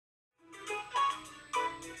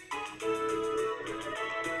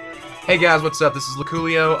Hey guys, what's up? This is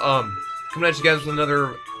Laculio, coming at you guys with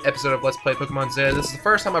another episode of Let's Play Pokemon Zeta. This is the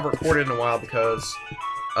first time I've recorded in a while because,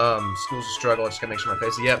 school's a struggle. I just gotta make sure my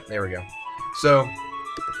face... Yep, there we go. So,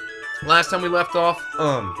 last time we left off,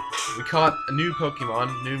 we caught a new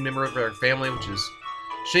Pokemon, new member of our family, which is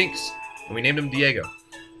Shinx, and we named him Diego.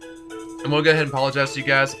 And we'll go ahead and apologize to you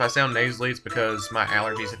guys if I sound nasally. It's because my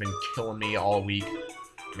allergies have been killing me all week.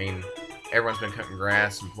 I mean, everyone's been cutting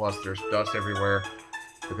grass, and plus there's dust everywhere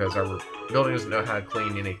because our building doesn't know how to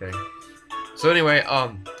clean anything. So anyway,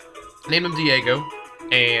 named him Diego,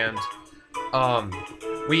 and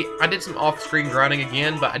I did some off-screen grinding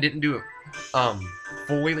again, but I didn't do it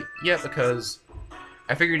fully yet because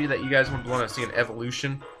I figured that you guys would want to see an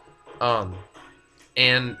evolution.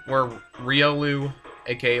 And where Riolu,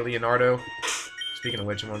 aka Leonardo. Speaking of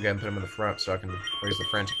which, I'm gonna go ahead and put him in the front so I can raise the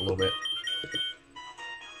friendship a little bit.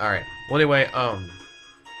 Alright. Well, anyway,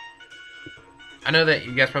 I know that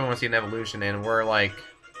you guys probably want to see an evolution, and we're like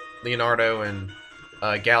Leonardo and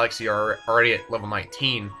Galaxy are already at level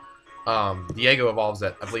 19. Diego evolves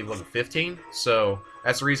at, I believe, level 15. So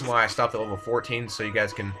that's the reason why I stopped at level 14, so you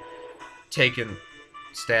guys can take and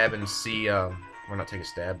stab and see, well, not take a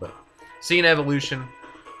stab, but see an evolution,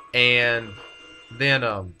 and then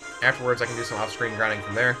afterwards I can do some off-screen grinding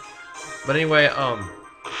from there. But anyway,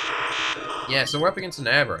 yeah, so we're up against an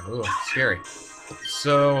Abra. Ooh, scary.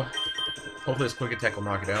 So hopefully this quick attack will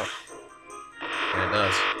knock it out. And it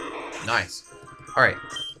does. Nice. Alright.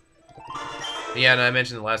 Yeah, and I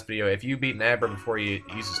mentioned in the last video, if you beat an Abra before you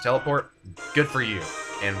use his teleport, good for you.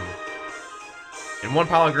 And in one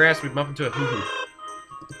pile of grass, we bump into a hoo-hoo.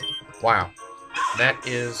 Wow. That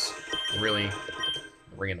is really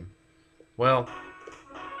random. Well,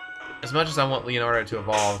 as much as I want Leonardo to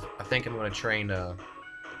evolve, I think I'm going to train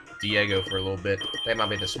Diego for a little bit. That might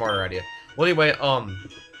be the smarter idea. Well, anyway,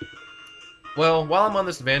 well, while I'm on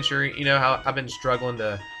this adventure, you know how I've been struggling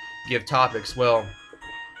to give topics. Well,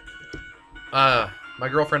 my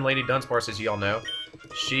girlfriend, Lady Dunsparce, as y'all know,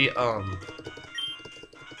 she,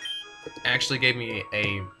 actually gave me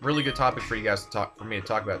a really good topic for you guys to talk, for me to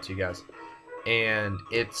talk about to you guys. And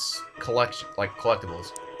it's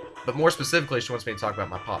collectibles. But more specifically, she wants me to talk about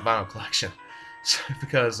my pop vinyl collection.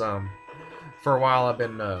 Because, for a while I've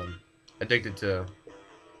been, addicted to,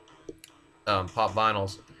 pop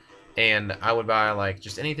vinyls. And I would buy, like,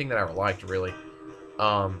 just anything that I liked, really.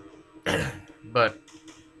 But,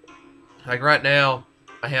 like, right now,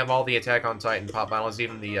 I have all the Attack on Titan pop vinyls,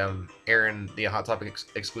 even the, the Hot Topic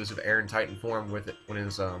exclusive Aaron Titan form with it, when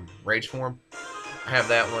his, Rage form. I have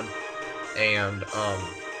that one. And,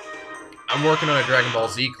 I'm working on a Dragon Ball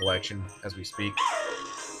Z collection as we speak.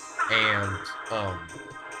 And,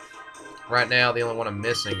 right now, the only one I'm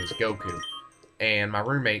missing is Goku. And my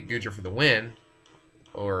roommate, Gujar for the Win,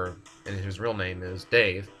 or, and his real name is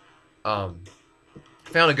Dave, found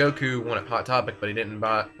a Goku one at Hot Topic, but he didn't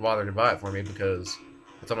bother to buy it for me because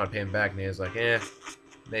I told him I'd pay him back, and he was like, eh,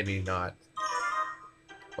 maybe not.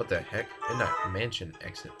 What the heck? Midnight Mansion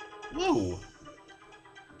exit. Whoa!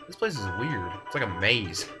 This place is weird. It's like a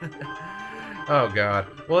maze. Oh god.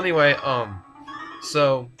 Well, anyway,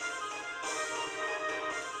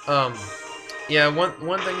 yeah, one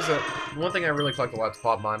thing I really collect a lot is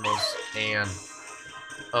pop vinyls, and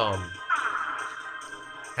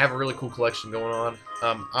have a really cool collection going on.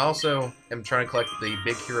 I also am trying to collect the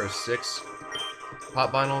Big Hero 6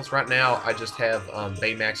 pop vinyls. Right now, I just have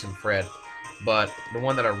Baymax and Fred, but the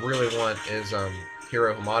one that I really want is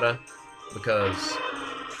Hiro Hamada, because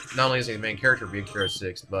not only is he the main character of Big Hero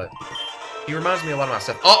 6, but he reminds me a lot of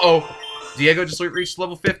myself. Uh-oh! Diego just reached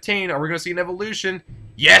level 15. Are we going to see an evolution?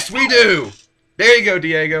 Yes, we do! There you go,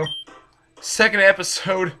 Diego. Second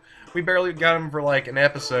episode. We barely got him for like an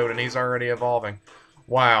episode, and he's already evolving.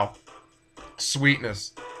 Wow.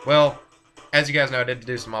 Sweetness. Well, as you guys know, I did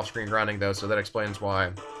do some off-screen grinding, though, so that explains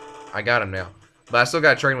why I got him now. But I still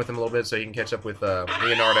got to train with him a little bit so he can catch up with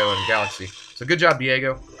Leonardo and Galaxy. So good job,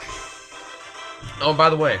 Diego. Oh, by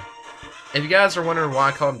the way, if you guys are wondering why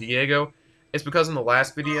I call him Diego, it's because in the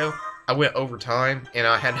last video, I went over time, and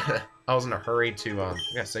I was in a hurry to, I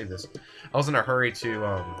gotta save this. I was in a hurry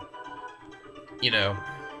to, you know,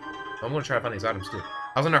 I'm gonna try to find these items, too.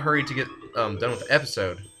 I was in a hurry to get, done with the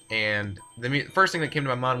episode, and the first thing that came to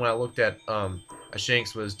my mind when I looked at, a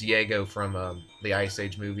Shinx was Diego from, the Ice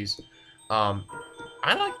Age movies. I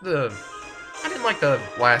didn't like the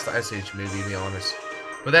last Ice Age movie, to be honest.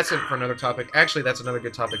 But that's it for another topic. Actually, that's another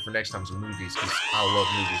good topic for next time's movies, because I love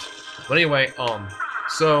movies. But anyway,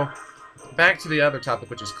 so, back to the other topic,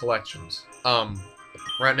 which is collections.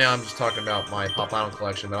 Right now I'm just talking about my pop vinyl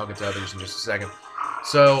collection, but I'll get to others in just a second.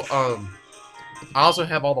 So, I also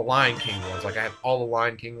have all the Lion King ones. Like, I have all the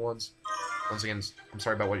Lion King ones. Once again, I'm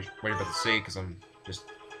sorry about what you're about to see, because I'm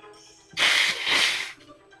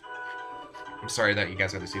sorry that you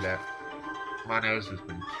guys had to see that. My nose has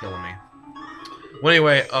been killing me. Well,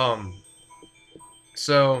 anyway,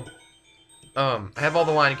 so, I have all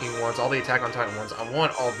the Lion King ones, all the Attack on Titan ones. I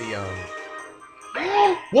want all the,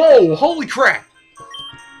 Whoa! Holy crap!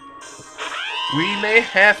 We may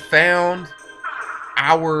have found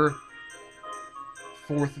our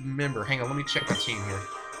 4th member. Hang on, let me check my team here.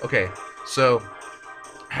 Okay, so,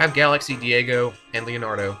 I have Galaxy, Diego, and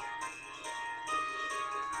Leonardo.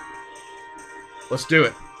 Let's do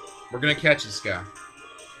it. We're gonna catch this guy.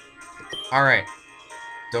 Alright.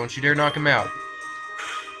 Don't you dare knock him out.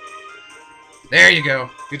 There you go.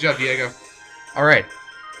 Good job, Diego. Alright.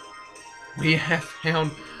 We have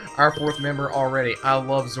found our 4th member already. I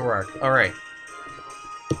love Zorak. Alright.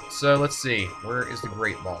 So, let's see. Where is the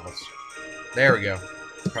Great Balls? There we go.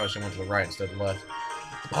 Probably should have went to the right instead of the left.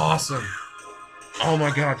 Awesome. Oh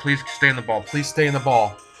my god, please stay in the ball. Please stay in the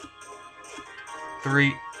ball.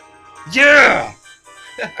 3. Yeah!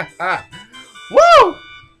 Woo!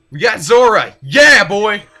 We got Zora! Yeah,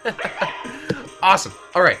 boy! Awesome.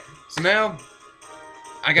 Alright, so now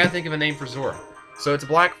I gotta think of a name for Zora. So it's a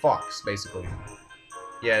black fox, basically.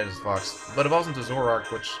 Yeah, it is a fox. But it evolves into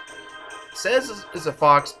Zorak, which says it's a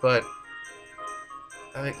fox, but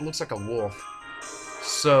I think it looks like a wolf.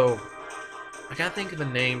 So I gotta think of a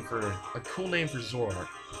cool name for Zorak.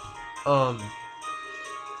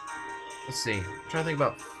 Let's see. I'm trying to think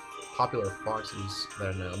about popular foxes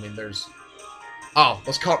that I know. I mean, there's... Oh,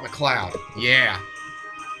 let's call it McCloud. Yeah.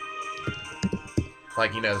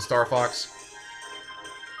 Like, you know, the Star Fox.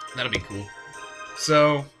 That'll be cool.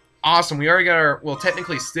 So, awesome. We already got our, well,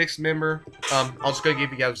 technically 6th member. I'll just go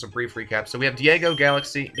give you guys a brief recap. So we have Diego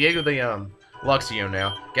the, Luxio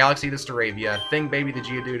now. Galaxy the Staravia. Thing Baby the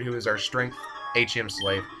Geodude, who is our strength HM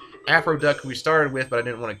slave. Afro Duck, who we started with, but I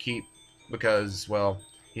didn't want to keep because, well,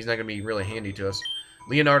 he's not going to be really handy to us.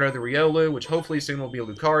 Leonardo the Riolu, which hopefully soon will be a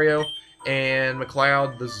Lucario. And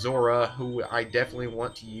McCloud the Zora, who I definitely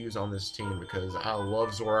want to use on this team because I love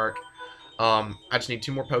Zorak. I just need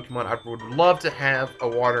 2 more Pokemon. I would love to have a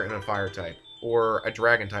Water and a Fire type. Or a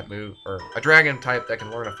Dragon type move. Or a Dragon type that can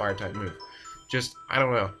learn a Fire type move. Just, I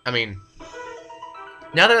don't know. I mean,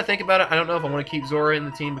 now that I think about it, I don't know if I want to keep Zora in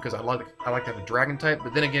the team because I like to have a Dragon type.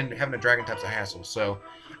 But then again, having a Dragon type's a hassle. So,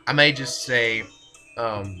 I may just say,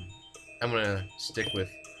 I'm going to stick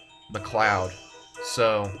with McCloud.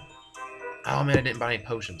 So... Oh man, I didn't buy any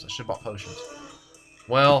potions. I should have bought potions.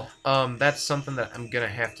 Well, that's something that I'm gonna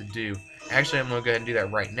have to do. Actually, I'm gonna go ahead and do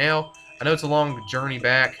that right now. I know it's a long journey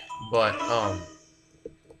back, but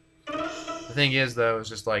the thing is though, it's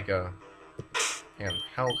just like damn,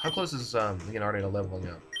 how close is Leonardo to leveling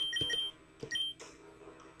up?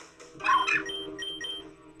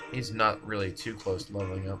 He's not really too close to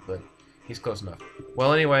leveling up, but he's close enough.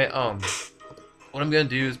 Well, anyway, what I'm gonna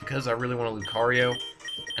do is because I really want a Lucario.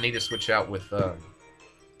 I need to switch out with,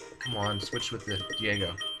 come on, switch with the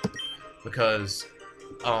Diego. Because,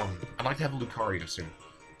 I'd like to have a Lucario soon.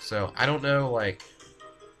 So, I don't know, like,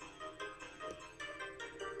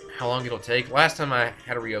 how long it'll take. Last time I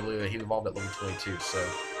had a Riolu, he evolved at level 22, so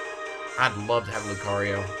I'd love to have a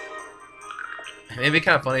Lucario. It'd be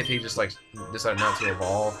kind of funny if he just, like, decided not to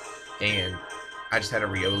evolve, and I just had a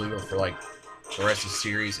Riolu for, like, the rest of the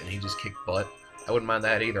series, and he just kicked butt. I wouldn't mind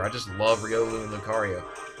that either. I just love Riolu and Lucario.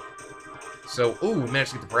 So, ooh, we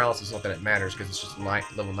managed to get the paralysis, not that it matters, because it's just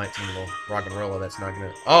level 19 little rock and rolla that's not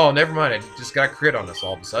gonna... Oh, never mind, I just got a crit on us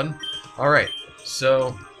all of a sudden. Alright,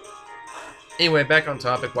 so... Anyway, back on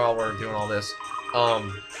topic while we're doing all this.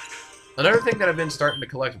 Another thing that I've been starting to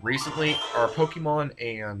collect recently are Pokemon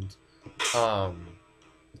and,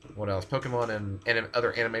 what else? Pokemon and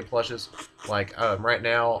other anime plushes. Like, right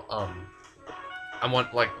now, I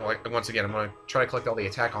want, like, once again, I'm gonna try to collect all the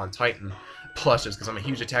Attack on Titan plushes, because I'm a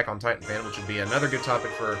huge Attack on Titan fan, which would be another good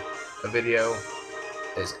topic for a video,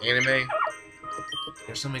 is anime.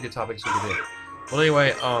 There's so many good topics we could do. Well,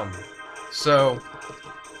 anyway,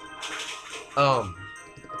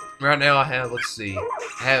 right now I have, let's see,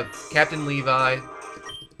 I have Captain Levi,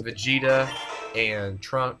 Vegeta, and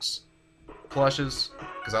Trunks plushes,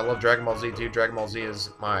 because I love Dragon Ball Z too. Dragon Ball Z is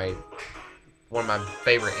one of my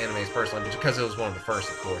favorite animes personally, because it was one of the first,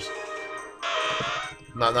 of course.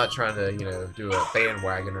 I'm not trying to, you know, do a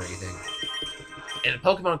bandwagon or anything. And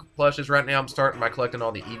Pokemon plushes, right now I'm starting by collecting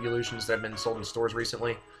all the evolutions that have been sold in stores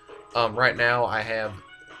recently. Right now I have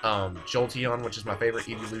Jolteon, which is my favorite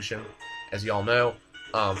evolution, as y'all know.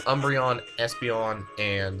 Umbreon, Espeon,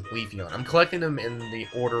 and Leafeon. I'm collecting them in the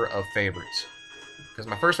order of favorites, because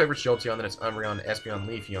my first favorite's Jolteon, then it's Umbreon, Espeon,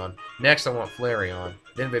 Leafeon. Next, I want Flareon,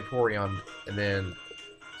 then Vaporeon, and then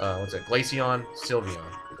what's it? Glaceon, Sylveon.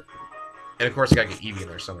 And of course, I gotta get Eevee in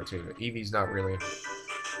there somewhere too. Eevee's not really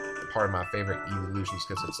part of my favorite evolutions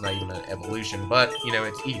because it's not even an evolution, but you know,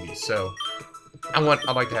 it's Eevee, so I'd like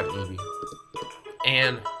to have Eevee.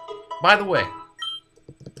 And by the way,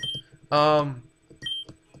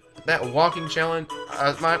 that walking challenge,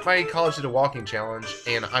 my college did a walking challenge,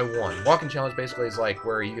 and I won. Walking challenge basically is like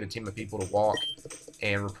where you get a team of people to walk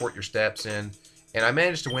and report your steps in, and I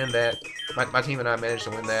managed to win that. My team and I managed to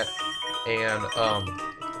win that, and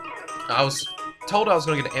I was told I was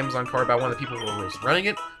going to get an Amazon card by one of the people who was running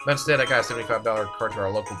it, but instead I got a $75 card to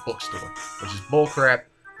our local bookstore, which is bullcrap.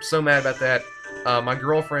 I'm so mad about that. My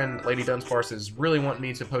girlfriend, Lady Dunsparce, is really wanting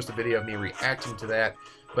me to post a video of me reacting to that,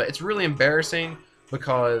 but it's really embarrassing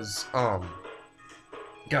because,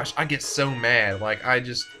 gosh, I get so mad. Like, I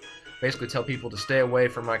just basically tell people to stay away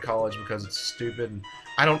from my college because it's stupid. And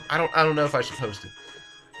I don't know if I should post it,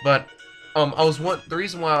 but the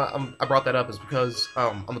reason why I brought that up is because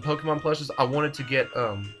on the Pokemon plushes, I wanted to get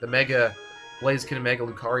the Mega Blaziken and Mega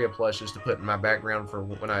Lucario plushes to put in my background for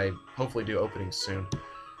when I hopefully do openings soon.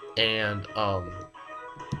 And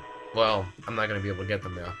well, I'm not gonna be able to get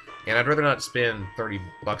them now, and I'd rather not spend $30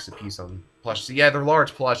 a piece on plushes. So, yeah, they're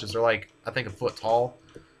large plushes. They're like, I think, a foot tall,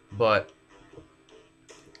 but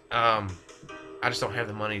I just don't have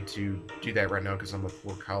the money to do that right now because I'm a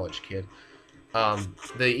poor college kid. The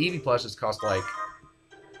Eevee plushes cost like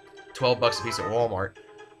 $12 a piece at Walmart,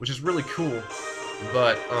 which is really cool,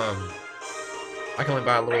 but I can only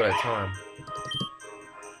buy a little at a time.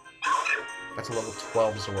 That's a level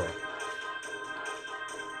 12 Zora.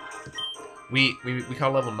 We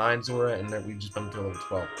caught a level 9 Zora, and then we just bumped to a level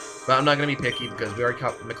 12. But I'm not going to be picky because we already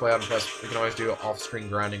caught McLeod, and plus we can always do off-screen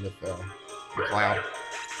grinding with McLeod.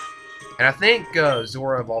 And I think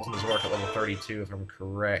Zora evolves into Zoroark at level 32, if I'm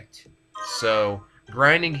correct. So,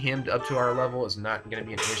 grinding him up to our level is not going to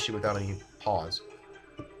be an issue without any pause.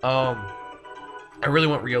 I really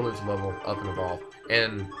want Riolu to level up and evolve.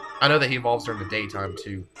 And I know that he evolves during the daytime,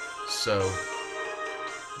 too. So,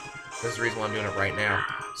 that's the reason why I'm doing it right now.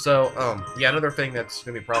 So, yeah, another thing that's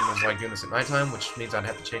going to be a problem is, like, doing this at nighttime, which means I'd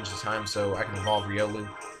have to change the time so I can evolve Riolu.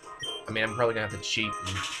 I mean, I'm probably going to have to cheat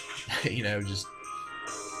and, you know, just,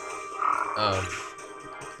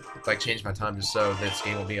 like, change my time just so this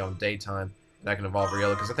game will be on daytime and I can evolve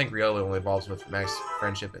Riolu, because I think Riolu only evolves with Max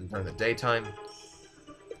Friendship and during the daytime.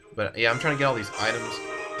 But, yeah, I'm trying to get all these items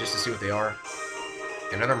just to see what they are.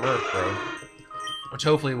 Another Murkrow, which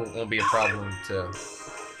hopefully won't be a problem to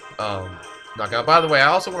knock out. By the way, I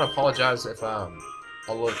also want to apologize if I'll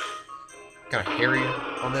look kind of hairy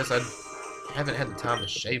on this. I haven't had the time to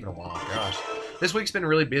shave in a while. Gosh, this week's been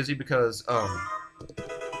really busy because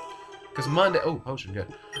Monday. Oh, potion,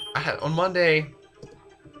 good. On Monday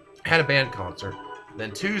I had a band concert.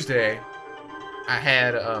 Then Tuesday I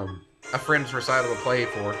had a friend's recital to play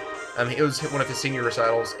for. It was one of his senior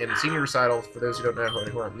recitals, and senior recital, for those who don't know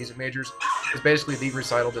who aren't music majors, is basically the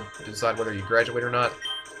recital to decide whether you graduate or not.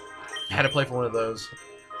 I had to play for one of those,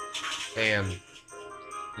 and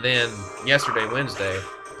then yesterday, Wednesday,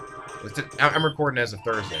 I'm recording as of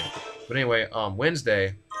Thursday, but anyway,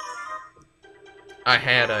 Wednesday, I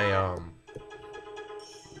had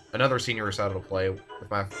another senior recital to play with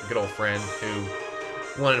my good old friend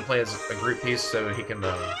who wanted to play as a group piece so he can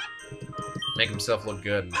make himself look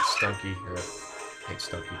good and stunky. I hate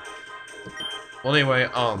stunky. Well, anyway,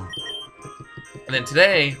 and then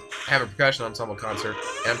today I have a percussion ensemble concert,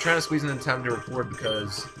 and I'm trying to squeeze in the time to record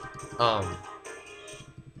because the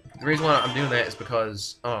reason why I'm doing that is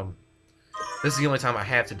because this is the only time I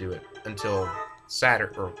have to do it until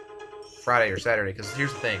Saturday or Friday or Saturday. Because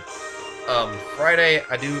here's the thing, Friday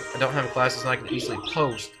I don't have classes and I can easily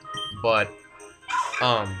post, but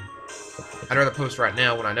I'd rather post right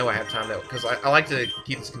now when I know I have time, because I like to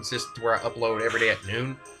keep this consistent to where I upload every day at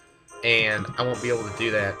noon, and I won't be able to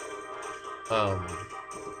do that,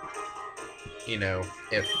 you know,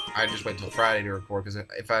 if I just wait till Friday to record, because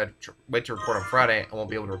if I wait to record on Friday, I won't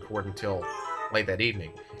be able to record until late that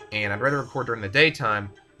evening, and I'd rather record during the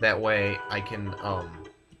daytime, that way I can,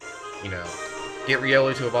 you know, get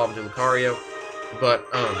Riolu to evolve into Lucario, but,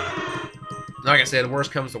 like I said,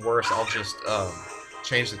 worst comes to worst, I'll just,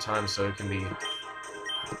 change the time so it can be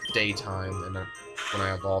daytime and when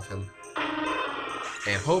I evolve him.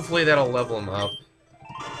 And hopefully that'll level him up.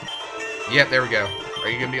 Yep, there we go. Are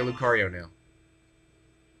you gonna be a Lucario now?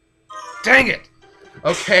 Dang it!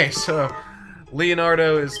 Okay, so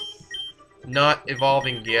Leonardo is not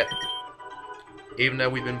evolving yet. Even though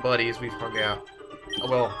we've been buddies, we've hung out. Oh,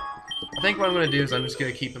 well, I think what I'm gonna do is I'm just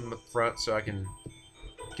gonna keep him up front so I can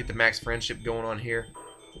get the max friendship going on here.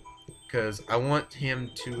 Because I want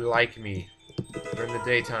him to like me during the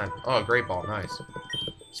daytime. Oh, great ball. Nice.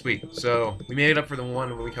 Sweet. So, we made it up for the one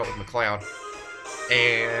where we caught with McLeod.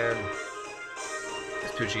 And...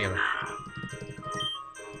 it's Pucciano.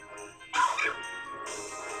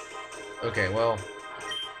 Okay, well...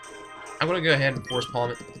 I'm going to go ahead and force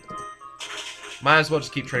palm it. Might as well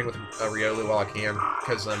just keep training with Riolu while I can.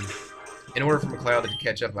 Because, in order for McLeod to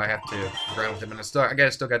catch up, I have to grind with him. And I still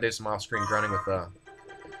got to do some off-screen grinding with,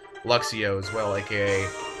 Luxio as well, aka,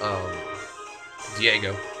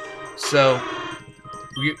 Diego. So...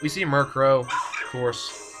 We see Murkrow, of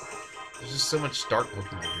course. There's just so much dark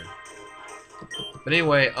Pokemon here. But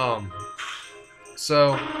anyway,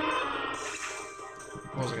 so...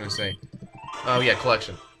 what was I going to say? Oh, yeah,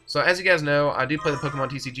 collection. So, as you guys know, I do play the Pokemon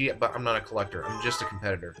TCG, but I'm not a collector. I'm just a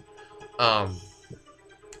competitor. I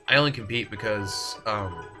only compete because,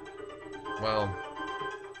 well...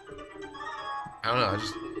 I don't know,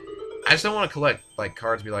 I just don't want to collect, like,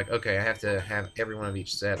 cards, be like, okay, I have to have every one of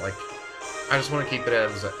each set, like... I just want to keep it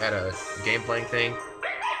as at a game playing thing.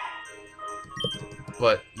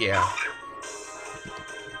 But yeah,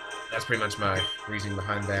 that's pretty much my reasoning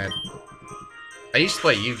behind that. I used to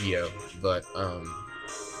play Yu-Gi-Oh, but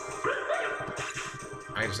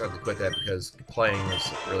I just had to quit that because playing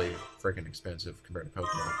is really freaking expensive compared to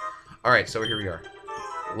Pokemon. All right, so here we are.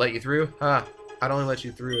 Let you through? Ha! I'd only let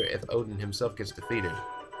you through if Odin himself gets defeated.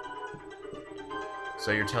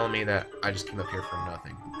 So you're telling me that I just came up here for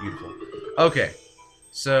nothing? Beautiful. Okay,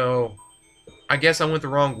 so I guess I went the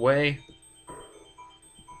wrong way,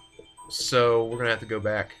 so we're gonna have to go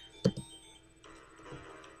back.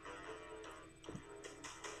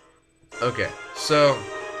 Okay, so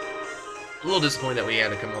a little disappointed that we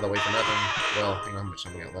had to come all the way for nothing. Well, hang on, how much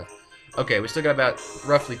time we got left? Okay, we still got about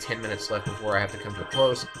roughly 10 minutes left before I have to come to a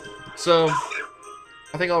close. So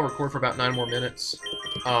I think I'll record for about 9 more minutes.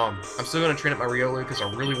 I'm still gonna train up my Riolu because I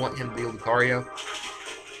really want him to be Lucario.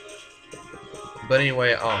 But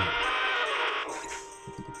anyway, what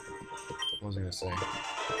was I gonna say?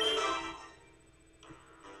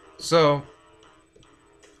 So,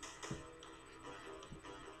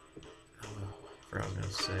 I forgot what I was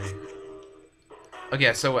gonna say.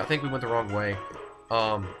 Okay, so I think we went the wrong way.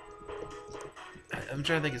 I'm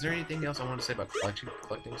trying to think. Is there anything else I want to say about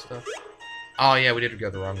collecting stuff? Oh yeah, we did go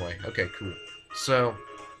the wrong way. Okay, cool. So,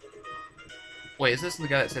 wait, is this the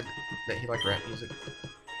guy that said that he liked rap music?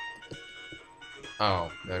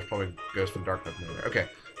 Oh, that probably goes from Dark Pokemon there. Okay.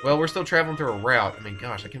 Well, we're still traveling through a route. I mean,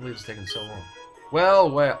 gosh, I can't believe it's taking so long.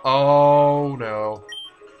 Well, oh, no.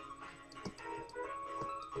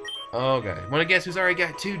 Okay. Want to guess who's already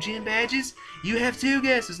got 2 gym badges? You have 2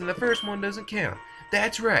 guesses, and the first one doesn't count.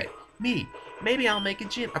 That's right. Me. Maybe I'll make a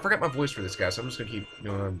gym. I forgot my voice for this guy, so I'm just going to keep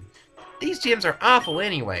doing... These gyms are awful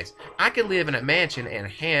anyways. I could live in a mansion and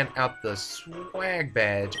hand out the swag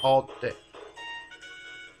badge all day.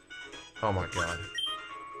 Oh my god.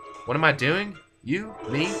 What am I doing? You?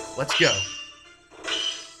 Me? Let's go.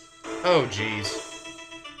 Oh, jeez.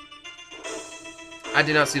 I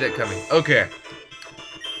did not see that coming. Okay.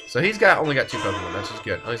 So he's only got 2 Pokemon. That's just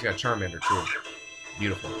good. Oh, he's got Charmander, too.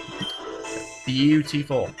 Beautiful.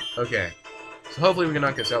 Beautiful. Okay. So hopefully we can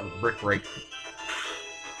knock this out with a brick break.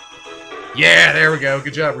 Yeah, there we go.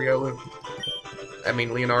 Good job, Riolu. I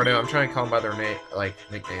mean, Leonardo. I'm trying to call them by their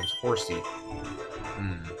nicknames. Horsey.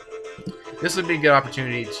 This would be a good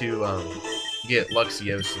opportunity to get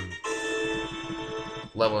Luxio some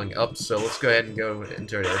leveling up. So let's go ahead and go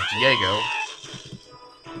into Diego.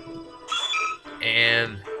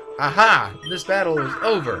 And aha! This battle is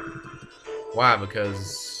over. Why?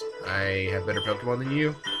 Because I have better Pokemon than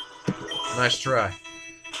you? Nice try.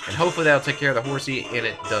 And hopefully that'll take care of the Horsey, and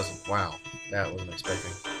it doesn't. Wow. That wasn't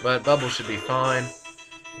expecting. But Bubble should be fine.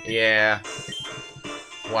 Yeah.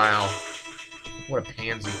 Wow. What a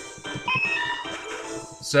pansy.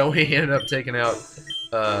 So we ended up taking out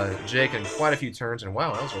Jake in quite a few turns, and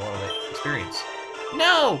wow, that was a lot of experience.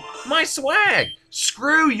 No! My swag!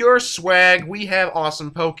 Screw your swag, we have awesome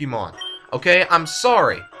Pokemon. Okay, I'm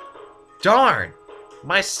sorry. Darn!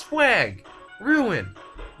 My swag! Ruined!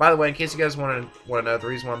 By the way, in case you guys want to know, the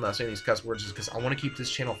reason why I'm not saying these cuss words is because I want to keep this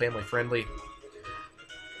channel family friendly.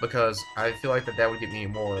 Because I feel like that would get me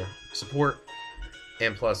more support.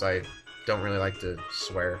 And plus, I don't really like to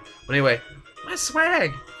swear. But anyway, my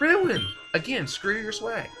swag! Ruined! Again, screw your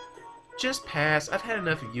swag. Just pass. I've had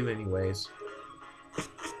enough of you anyways.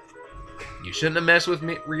 You shouldn't have messed with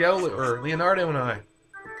me, Riolu, or Leonardo and I.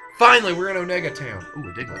 Finally, we're in Onega Town. Ooh,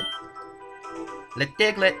 a Diglett.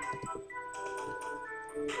 Diglett.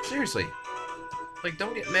 Seriously. Like,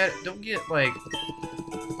 don't get mad. Don't get, like,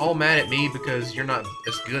 all mad at me because you're not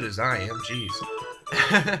as good as I am. Jeez.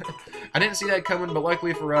 I didn't see that coming, but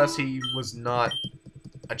luckily for us, he was not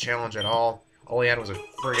a challenge at all. All he had was a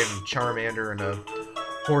friggin' Charmander and a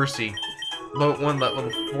Horsey. One at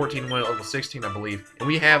level 14, one at level 16, I believe. And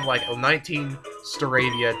we have like a 19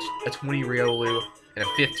 Staravia, a 20 Riolu, and a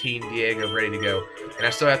 15 Diego ready to go. And I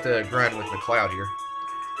still have to grind with McCloud here.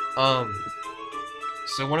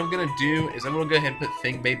 So what I'm gonna do is I'm gonna go ahead and put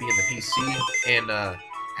Thing Baby in the PC and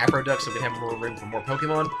Afrodux so we can have more room for more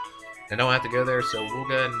Pokemon. I don't have to go there, so we'll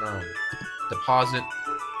go ahead and deposit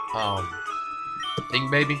Thing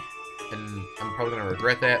Baby, and I'm probably gonna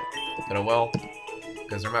regret that, but oh well,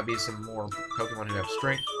 because there might be some more Pokemon who have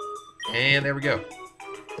strength. And there we go.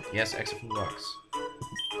 Yes, exit from the box.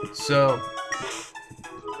 So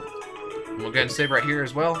we'll go ahead and save right here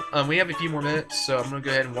as well. We have a few more minutes, so I'm gonna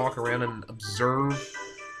go ahead and walk around and observe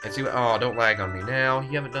and see what. Oh, don't lag on me now.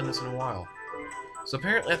 You haven't done this in a while. So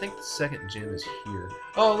apparently, I think the second gym is here.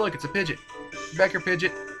 Oh, look, it's a Pidgeot. Back here,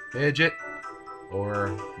 Pidgeot. Pidgeot.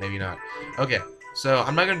 Or maybe not. Okay, so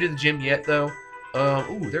I'm not going to do the gym yet, though.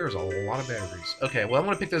 Ooh, there's a lot of berries. Okay, well, I'm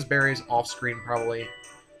going to pick those berries off screen, probably.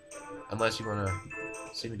 Unless you want to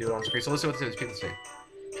see me do it on screen. So let's see what these people say.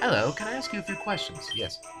 Hello, can I ask you a few questions?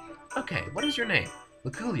 Yes. Okay, what is your name?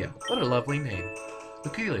 Luculia. What a lovely name.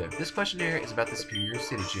 Luculia, this questionnaire is about the Superior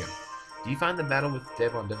City Gym. Do you find the battle with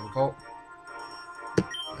Devon difficult?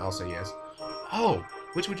 I'll say yes. Oh,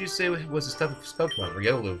 which would you say was the toughest Pokemon?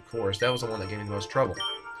 Riolu, of course. That was the one that gave me the most trouble.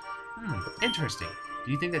 Interesting.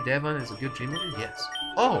 Do you think that Devon is a good gym leader? Yes.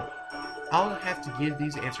 Oh, I'll have to give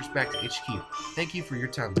these answers back to HQ. Thank you for your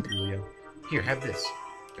time, Luculio. Here, have this.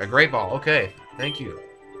 A great ball. Okay, thank you.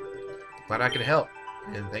 Glad I could help.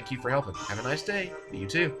 And thank you for helping. Have a nice day. You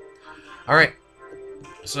too. Alright.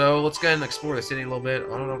 So, let's go ahead and explore the city a little bit.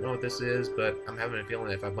 I don't know what this is, but I'm having a feeling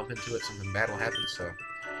that if I bump into it, something bad will happen, so...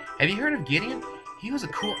 Have you heard of Gideon? He was a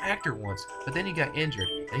cool actor once, but then he got injured,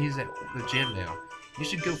 and he's at the gym now. You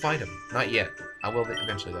should go fight him. Not yet. I will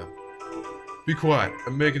eventually, though. Be quiet.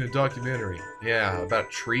 I'm making a documentary. Yeah,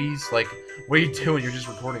 about trees? Like, what are you doing? You're just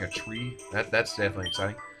recording a tree? That's definitely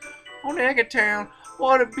exciting. Onega Town.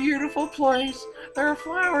 What a beautiful place. There are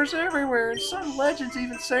flowers everywhere, and some legends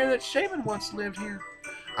even say that Shaman once lived here.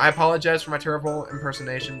 I apologize for my terrible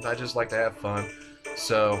impersonations. I just like to have fun.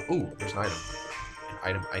 So, ooh, there's an item.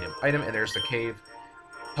 Item, and there's the cave.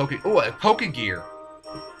 Oh, a Pokegear.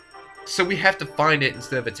 So we have to find it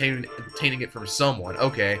instead of obtaining it from someone.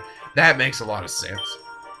 Okay, that makes a lot of sense.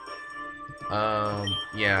 Yeah,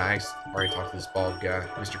 I already talked to this bald guy,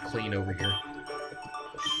 Mr. Clean over here.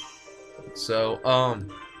 So,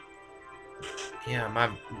 yeah, my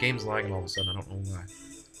game's lagging all of a sudden. I don't know why.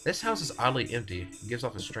 This house is oddly empty. It gives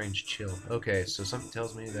off a strange chill. Okay, so something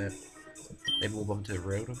tells me that maybe we'll bump into the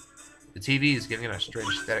road. The TV is giving it a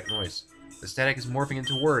strange static noise. The static is morphing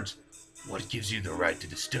into words. What gives you the right to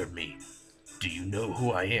disturb me? Do you know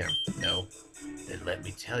who I am? No? Then let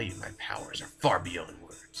me tell you, my powers are far beyond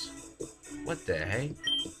words. What the heck?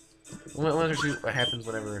 Let's see what happens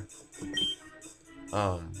whenever...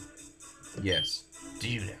 Yes. Do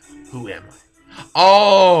you know? Who am I?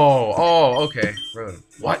 Oh, okay. Rotom.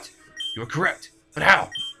 What? You were correct. But how?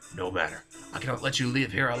 No matter. I cannot let you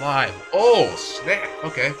live here alive. Oh, snap.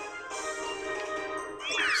 Okay.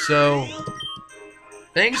 So,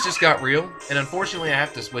 things just got real, and unfortunately I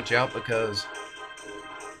have to switch out because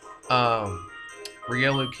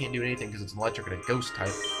Riolu can't do anything because it's an electric and a ghost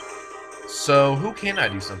type. So, who can I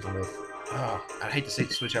do something with? I'd hate to say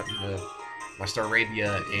to switch out to my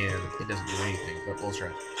Staravia and it doesn't do anything, but we'll try.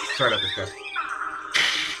 Sorry about this, guys.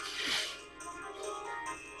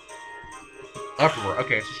 Uproar.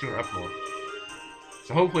 Okay, it's just doing Uproar.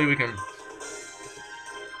 So hopefully we can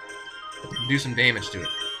do some damage to it.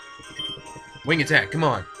 Wing attack, come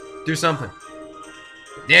on. Do something.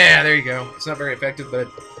 Yeah, there you go. It's not very effective, but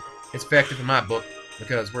it's effective in my book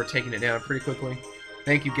because we're taking it down pretty quickly.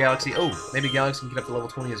 Thank you, Galaxy. Oh, maybe Galaxy can get up to level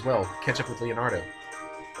 20 as well. Catch up with Leonardo.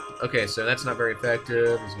 Okay, so that's not very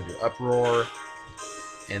effective. He's going to do Uproar.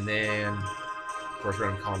 And then, of course,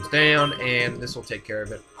 Rotom calms down, and this will take care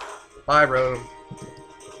of it. Bye, Rotom.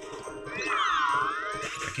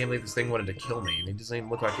 I can't believe this thing wanted to kill me, and it doesn't even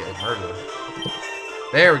look like it had murdered.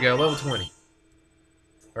 There we go, level 20.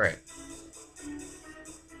 Alright.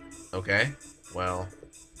 Okay, well,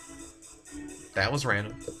 that was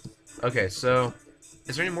random. Okay, so,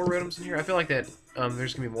 is there any more Rotoms in here? I feel like that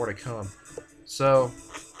there's going to be more to come. So,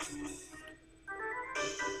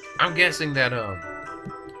 I'm guessing that,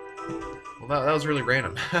 well, that was really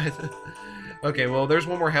random. Okay, well, there's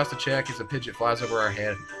one more house to check. It's a Pidgeot flies over our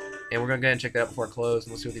head. And we're going to go ahead and check that out before I close,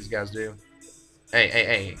 and let's see what these guys do.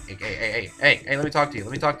 Hey, let me talk to you.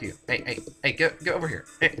 Let me talk to you. Hey, get over here.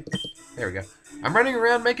 Hey. There we go. I'm running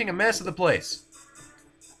around making a mess of the place.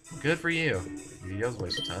 Good for you. You was a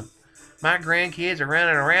waste of time. My grandkids are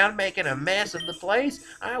running around making a mess of the place.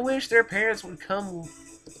 I wish their parents would come.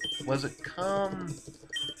 Was it come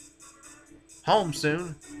home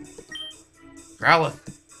soon?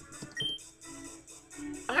 Growlith.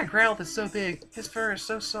 My Growlith is so big. His fur is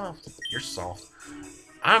so soft. You're soft.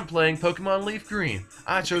 I'm playing Pokemon Leaf Green.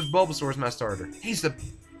 I chose Bulbasaur as my starter. He's the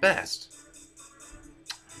best.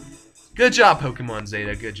 Good job, Pokemon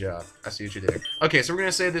Zeta. Good job. I see what you did there. Okay, so we're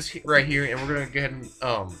gonna save this right here, and we're gonna go ahead and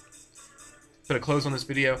put a close on this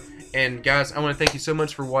video. And guys, I want to thank you so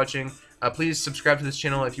much for watching. Please subscribe to this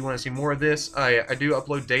channel if you want to see more of this. I do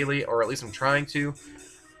upload daily, or at least I'm trying to.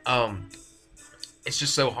 It's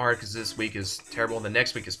just so hard because this week is terrible, and the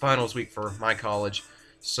next week is finals week for my college.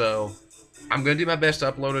 So I'm going to do my best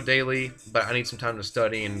to upload a daily, but I need some time to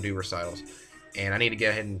study and do recitals. And I need to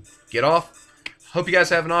get ahead and get off. Hope you guys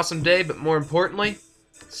have an awesome day, but more importantly,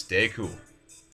 stay cool.